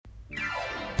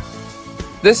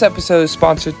This episode is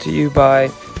sponsored to you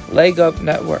by Leg Up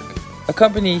Network, a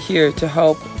company here to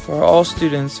help for all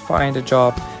students find a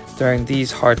job during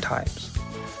these hard times.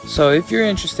 So if you're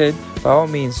interested, by all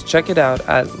means, check it out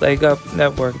at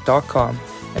legupnetwork.com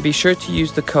and be sure to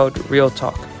use the code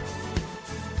REALTALK.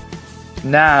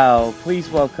 Now, please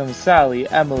welcome Sally,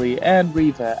 Emily, and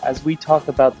Riva as we talk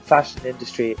about the fashion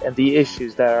industry and the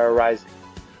issues that are arising.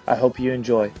 I hope you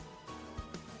enjoy.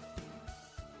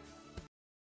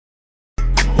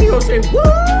 We all say,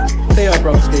 what? Theo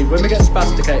Brodsky, when we get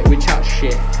spasticated, we chat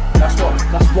shit. That's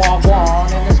what I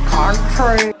want in this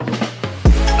country.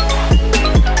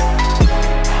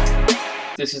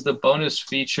 This is the bonus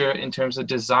feature in terms of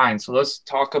design. So let's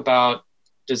talk about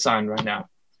design right now.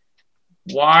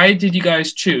 Why did you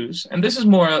guys choose? And this is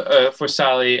more for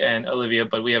Sally and Olivia,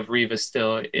 but we have Riva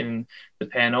still in the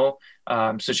panel,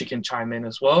 so she can chime in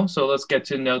as well. So let's get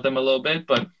to know them a little bit.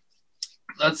 But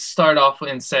let's start off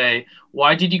and say,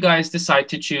 why did you guys decide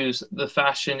to choose the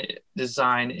fashion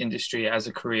design industry as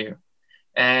a career?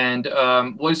 And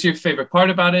what is your favorite part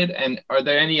about it? And are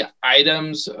there any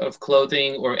items of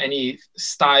clothing or any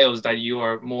styles that you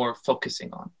are more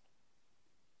focusing on?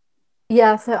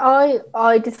 Yeah, so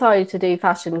I decided to do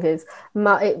fashion because when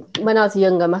I was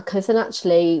younger, my cousin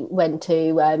actually went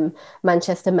to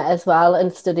Manchester Met as well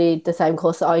and studied the same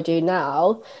course that I do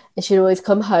now. And she'd always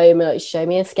come home and like show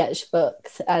me her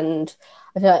sketchbooks, and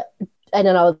I feel like, and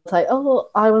then I was like, oh,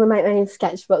 I want to make my own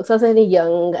sketchbooks. I was only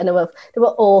young, and they were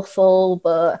awful,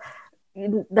 but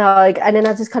like, and then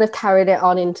I just kind of carried it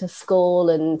on into school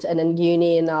and then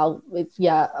uni, and now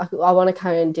I want to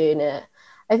carry on doing it.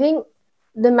 I think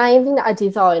the main thing that I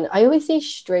design, I always see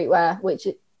streetwear, which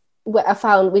I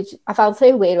found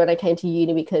so weird when I came to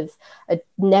uni because I'd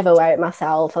never wear it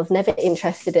myself. I was never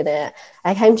interested in it.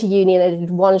 I came to uni and I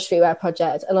did one streetwear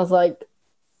project, and I was like,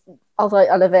 I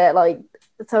love it. Like,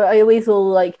 so I always will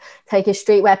like take a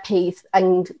streetwear piece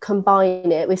and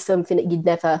combine it with something that you'd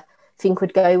never think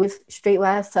would go with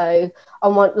streetwear. So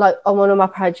on one of my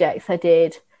projects, I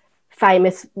did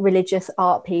famous religious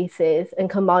art pieces and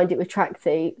combined it with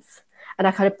tracksuits. And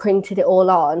I kind of printed it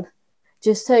all on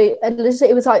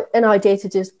it was like an idea to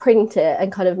just print it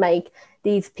and kind of make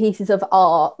these pieces of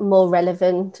art more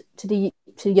relevant to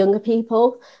younger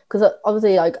people. Because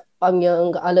obviously, like, I'm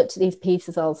young, I looked at these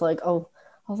pieces, I was like,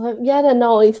 yeah, they're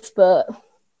nice, but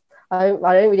I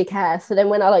don't really care. So then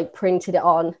when I like printed it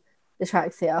on the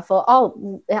tracksuit, I thought,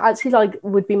 oh, it actually like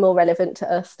would be more relevant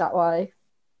to us that way.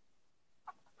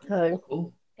 So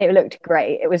Cool. It looked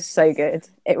great. It was so good.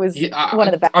 It was one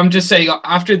of the best. I'm just saying,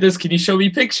 after this, can you show me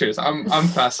pictures? I'm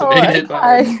fascinated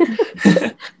by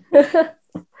it.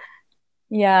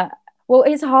 Yeah. Well,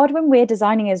 it's hard when we're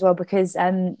designing as well because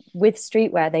with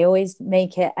streetwear, they always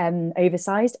make it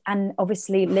oversized. And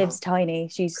obviously Liv's tiny.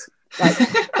 She's like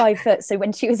 5 foot. So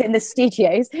when she was in the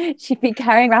studios, she'd be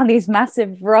carrying around these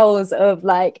massive rolls of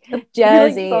like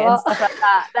jersey and stuff like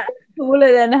that. That's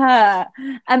taller than her.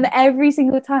 And every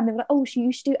single time they were like, oh,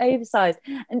 you should do oversized.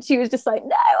 And she was just like,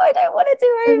 no, I don't want to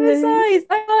do oversized.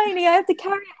 I'm tiny. I have to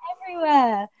carry it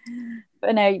everywhere.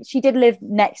 But no, she did live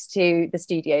next to the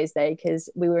studios though, because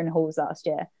we were in halls last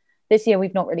year. This year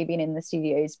we've not really been in the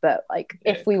studios, but like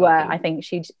if we were, I think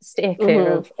she'd steer clear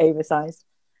of oversized.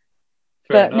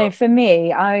 But no, for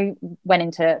me, I went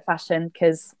into fashion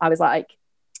because I was like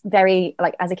very,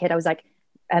 like as a kid, I was like,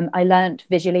 I learned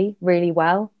visually really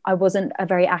well. I wasn't a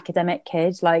very academic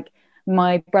kid. Like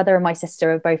my brother and my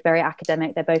sister are both very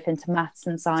academic. They're both into maths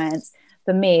and science.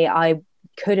 For me, I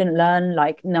couldn't learn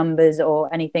like numbers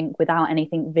or anything without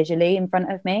anything visually in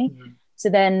front of me. Mm-hmm. So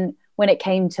then when it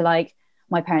came to like,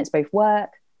 my parents both work,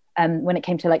 when it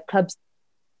came to like clubs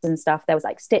and stuff, there was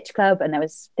like Stitch Club and there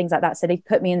was things like that, so they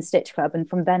put me in Stitch Club, and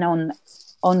from then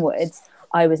onwards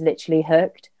I was literally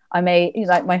hooked. I made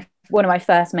like one of my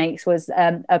first makes was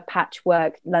a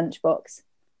patchwork lunchbox,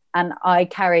 and I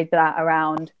carried that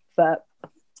around for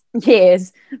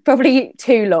years, probably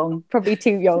too long,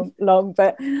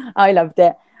 but I loved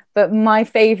it. But my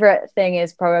favorite thing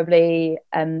is probably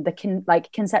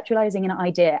conceptualizing an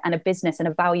idea and a business and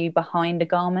a value behind a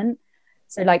garment.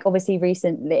 So like obviously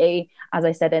recently, as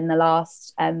I said in the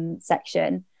last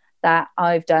section, that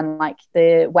I've done like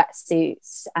the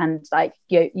wetsuits and like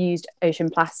used ocean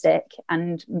plastic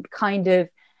and kind of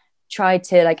tried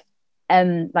to like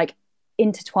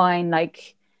intertwine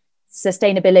like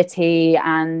sustainability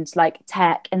and like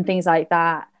tech and things like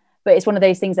that. But it's one of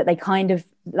those things that they kind of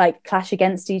like clash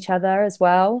against each other as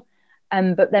well.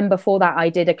 But then before that, I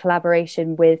did a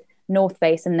collaboration with North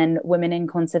Face and then Women in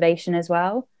Conservation as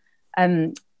well.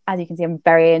 As you can see, I'm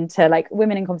very into like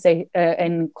women in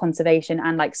conservation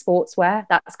and like sportswear.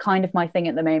 That's kind of my thing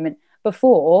at the moment.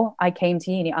 before I came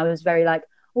to uni, I was very like,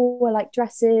 oh, I like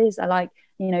dresses, I like,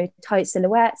 you know, tight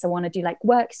silhouettes, I want to do like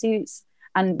work suits.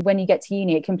 And when you get to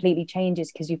uni, it completely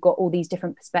changes because you've got all these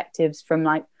different perspectives from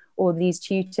like all these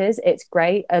tutors. It's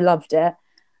great, I loved it.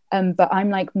 But I'm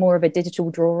like more of a digital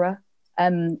drawer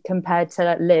compared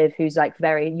to Liv, who's like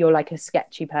you're like a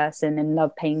sketchy person and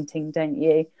love painting, don't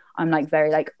you? I'm like very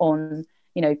like on,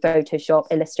 you know, Photoshop,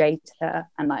 Illustrator,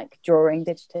 and like drawing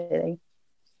digitally.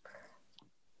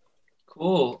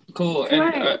 Cool. Go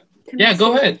ahead.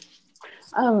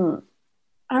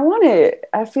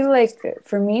 I feel like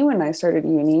for me, when I started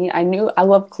uni, I knew I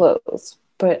love clothes,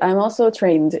 but I'm also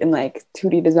trained in like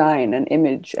 2D design and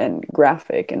image and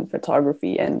graphic and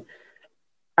photography. And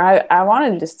I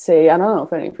want to just say, I don't know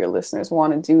if any of your listeners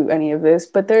want to do any of this,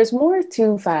 but there's more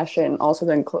to fashion also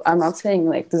than I'm not saying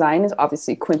like design is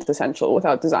obviously quintessential.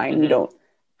 Without design, you don't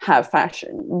have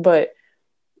fashion. But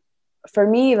for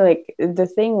me, like the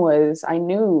thing was, I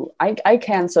knew I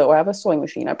can sew. I have a sewing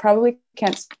machine. I probably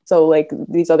can't sew like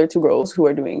these other two girls who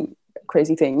are doing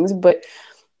crazy things, but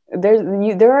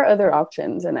there are other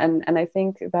options, and I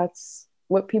think that's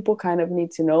what people kind of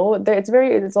need to know.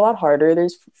 It's a lot harder.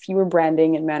 There's fewer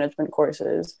branding and management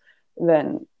courses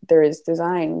than there is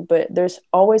design, but there's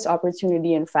always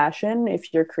opportunity in fashion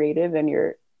if you're creative and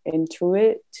you're into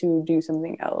it to do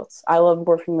something else. I love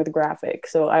working with graphics,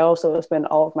 so I also spend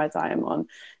all of my time on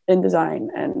InDesign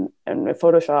and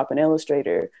Photoshop and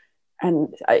Illustrator,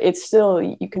 and it's still,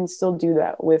 you can still do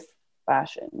that with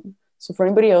fashion. So for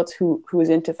anybody else who is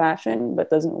into fashion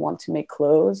but doesn't want to make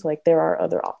clothes, like there are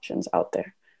other options out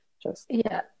there.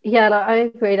 Like, I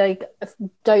agree. Like,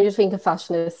 don't just think of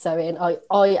fashion as sewing. I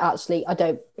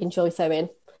don't enjoy sewing.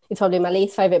 It's probably my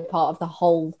least favorite part of the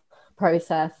whole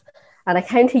process. And I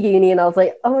came to uni and I was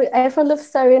like, oh, everyone loves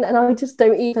sewing and I just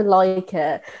don't even like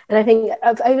it. And I think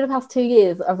over the past 2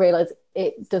 years, I've realised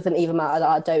it doesn't even matter that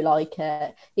I don't like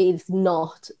it. It's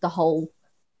not the whole,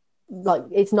 like,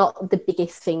 it's not the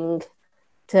biggest thing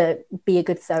to be a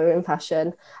good sewer in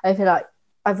fashion. I feel like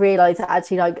I've realised that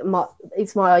actually, like,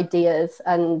 it's my ideas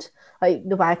and like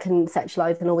the way I can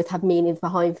conceptualise and always have meanings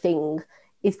behind things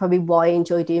is probably why I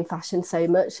enjoy doing fashion so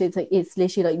much. It's like, it's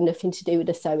literally like nothing to do with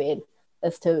the sewing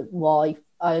as to why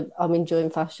I'm enjoying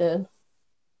fashion.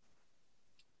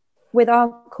 With our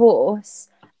course,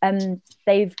 ours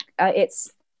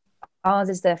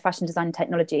is the fashion design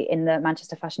technology in the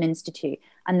Manchester Fashion Institute,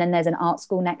 and then there's an art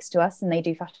school next to us and they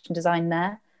do fashion design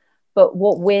there. But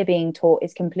what we're being taught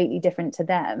is completely different to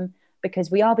them,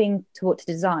 because we are being taught to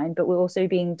design, but we're also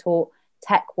being taught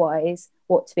tech-wise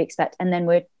what to expect, and then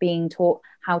we're being taught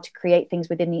how to create things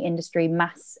within the industry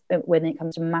when it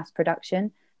comes to mass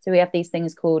production. So we have these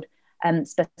things called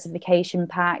specification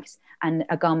packs and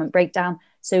a garment breakdown.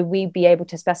 So we'd be able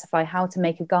to specify how to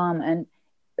make a garment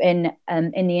in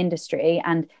the industry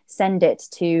and send it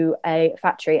to a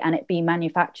factory and it be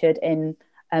manufactured in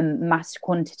mass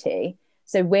quantity.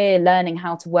 So we're learning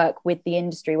how to work with the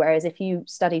industry. Whereas if you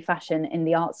study fashion in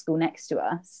the art school next to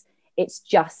us, it's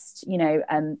just,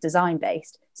 design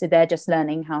based. So they're just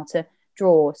learning how to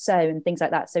draw, sew and things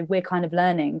like that. So we're kind of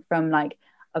learning from like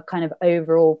a kind of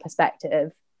overall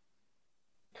perspective.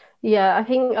 Yeah, I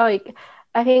think like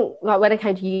when I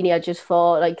came to uni, I just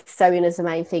thought like sewing is the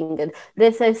main thing, and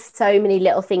there's so many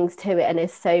little things to it, and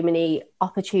there's so many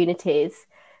opportunities.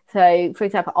 So, for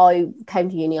example, I came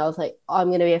to uni, I was like, I'm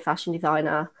going to be a fashion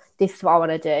designer. This is what I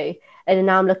want to do. And then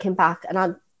now I'm looking back,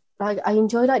 and I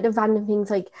enjoy like the random things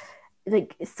like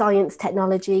science,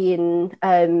 technology, and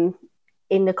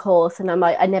in the course. And I'm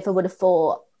like, I never would have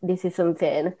thought this is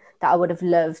something that I would have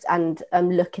loved, and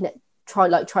I'm looking at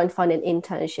trying to find an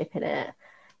internship in it.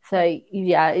 So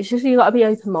yeah, it's just, you got to be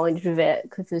open-minded with it,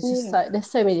 because there's just like there's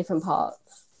so many different parts.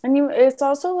 And it's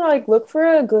also like, look for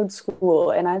a good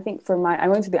school. And I think I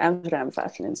went to the Amsterdam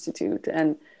Fashion Institute,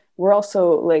 and we're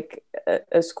also like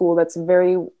a school that's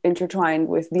very intertwined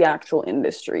with the actual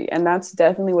industry, and that's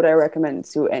definitely what I recommend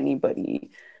to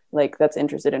anybody like that's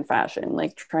interested in fashion.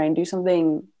 Like, try and do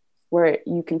something where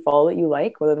you can follow what you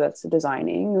like, whether that's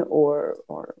designing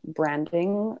or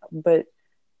branding, but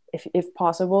if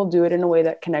possible, do it in a way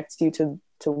that connects you to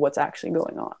what's actually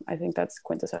going on. I think that's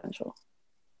quintessential.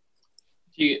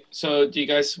 Do you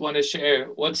guys want to share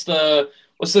what's the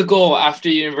goal after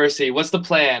university? What's the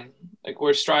plan? Like,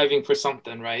 we're striving for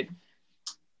something, right?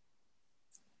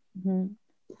 Mm-hmm.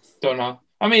 Don't know.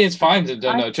 I mean, it's fine to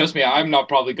don't know. Trust me, I'm not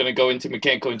probably going to go into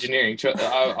mechanical engineering.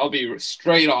 I'll be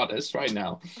straight honest right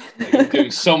now. Like, I'm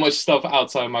doing so much stuff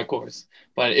outside of my course.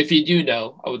 But if you do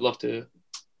know, I would love to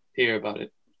hear about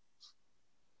it.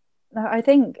 I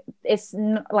think it's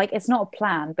not a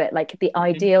plan, but like the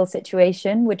ideal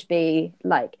situation would be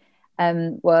like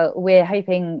well, we're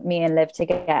hoping, me and Liv, to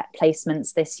get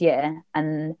placements this year,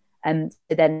 and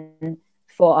then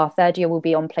for our third year we'll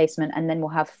be on placement, and then we'll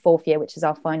have fourth year, which is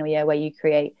our final year, where you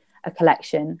create a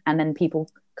collection and then people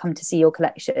come to see your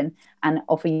collection and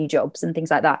offer you jobs and things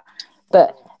like that.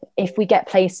 But if we get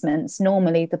placements,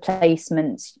 normally the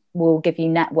placements will give you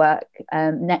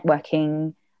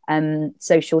networking,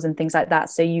 socials and things like that,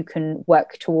 so you can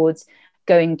work towards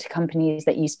going to companies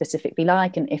that you specifically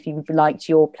like, and if you liked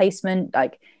your placement,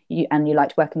 you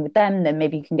liked working with them, then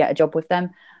maybe you can get a job with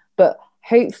them. But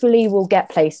hopefully we'll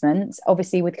get placements.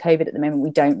 Obviously with COVID at the moment,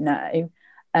 we don't know,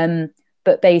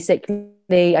 but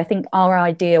basically I think our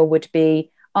ideal would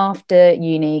be, after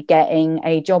uni, getting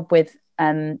a job with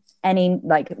any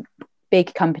like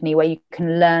big company where you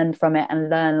can learn from it and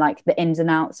learn like the ins and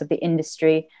outs of the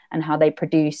industry and how they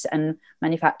produce and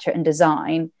manufacture and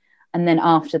design. And then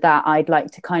after that, I'd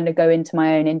like to kind of go into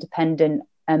my own independent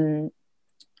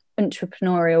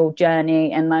entrepreneurial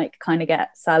journey and like kind of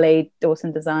get Sally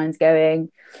Dawson Designs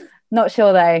going. Not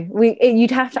sure though. I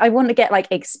want to get like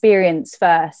experience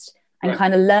first and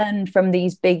kind of learn from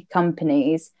these big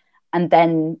companies, and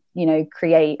then, you know,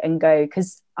 create and go,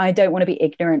 because I don't want to be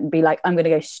ignorant and be like, I'm going to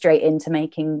go straight into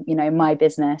making, you know, my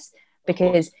business,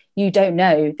 because you don't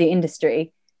know the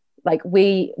industry. Like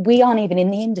we aren't even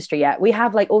in the industry yet. We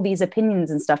have like all these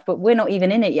opinions and stuff, but we're not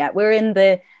even in it yet. We're in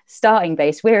the starting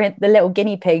base. We're in the little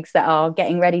guinea pigs that are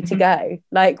getting ready to go.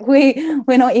 Like we're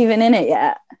not even in it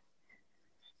yet.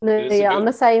 No, yeah, I'm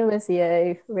the same as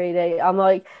you, really. I'm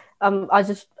like, I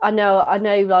know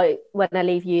like when I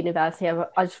leave university,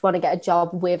 I just want to get a job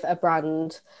with a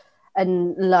brand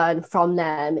and learn from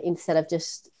them, instead of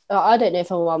just, I don't know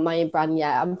if I want my own brand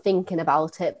yet. I'm thinking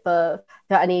about it, but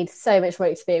I need so much more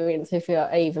experience if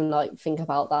I even like think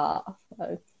about that.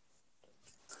 So.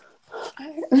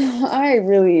 I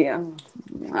really,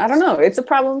 I don't know. It's a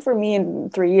problem for me in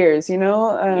 3 years, you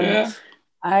know?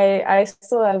 I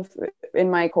still have,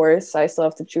 in my course, I still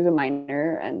have to choose a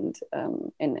minor, and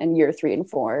in year 3 and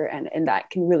 4, and that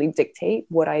can really dictate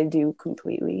what I do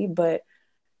completely. But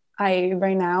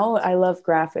right now I love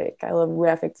graphic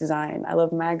design, I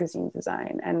love magazine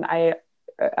design, and I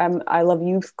love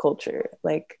youth culture,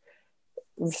 like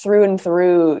through and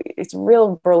through. It's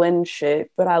real Berlin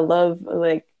shit, but I love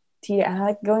like I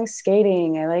like going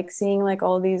skating. I like seeing like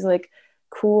all these like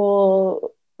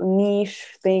cool niche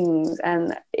things,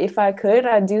 and if I could,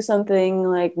 I'd do something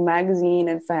like magazine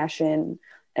and fashion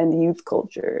and youth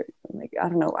culture, like I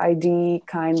don't know, ID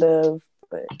kind of,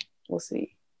 but we'll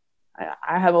see.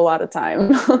 I have a lot of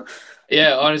time.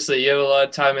 Yeah, honestly, you have a lot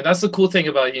of time, and that's the cool thing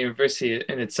about university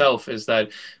in itself, is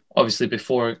that obviously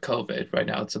before COVID, right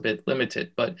now it's a bit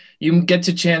limited, but you get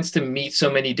the chance to meet so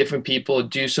many different people,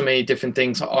 do so many different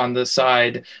things on the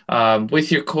side,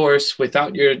 with your course,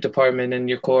 without your department and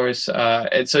your course,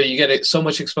 and so you get so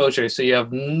much exposure, so you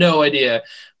have no idea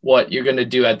what you're going to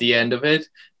do at the end of it,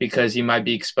 because you might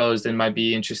be exposed and might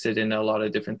be interested in a lot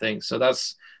of different things. So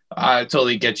I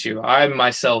totally get you. I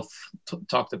myself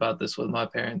talked about this with my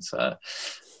parents.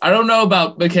 I don't know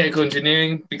about mechanical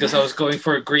engineering, because I was going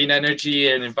for green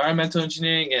energy and environmental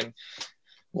engineering, and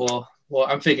well,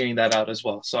 I'm figuring that out as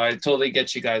well. So I totally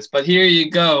get you guys. But here you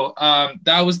go.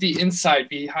 That was the insight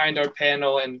behind our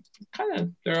panel and kind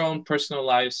of their own personal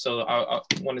lives. So I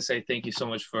want to say thank you so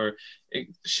much for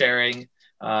sharing.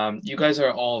 You guys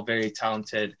are all very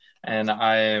talented, and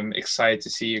I am excited to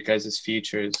see your guys'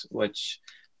 futures, which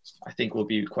I think will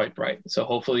be quite bright. So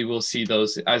hopefully we'll see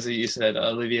those, as you said,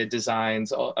 Olivia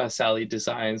Designs, Sally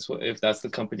Designs, if that's the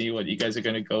company, what you guys are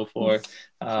going to go for.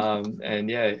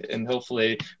 And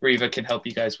hopefully Riva can help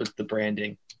you guys with the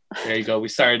branding. There you go. We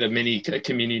started a mini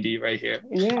community right here.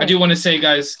 Yeah. I do want to say,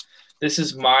 guys, this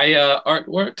is my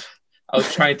artwork. I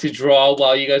was trying to draw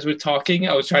while you guys were talking.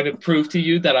 I was trying to prove to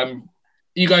you that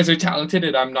you guys are talented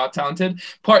and I'm not talented,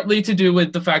 partly to do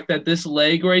with the fact that this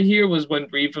leg right here was when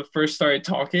Riva first started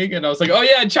talking, and I was like, oh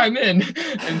yeah, chime in.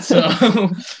 And so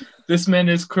this man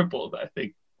is crippled, I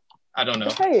think. I don't know.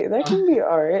 Hey, that can be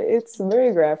art. It's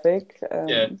very graphic.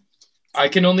 Yeah. I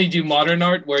can only do modern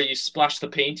art where you splash the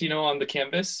paint, on the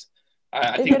canvas.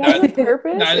 I think it has a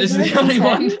purpose. That is the only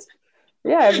one.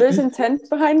 Yeah, if there's intent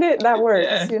behind it, that works,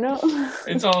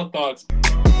 It's all thoughts.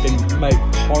 Make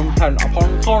content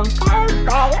upon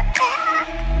content.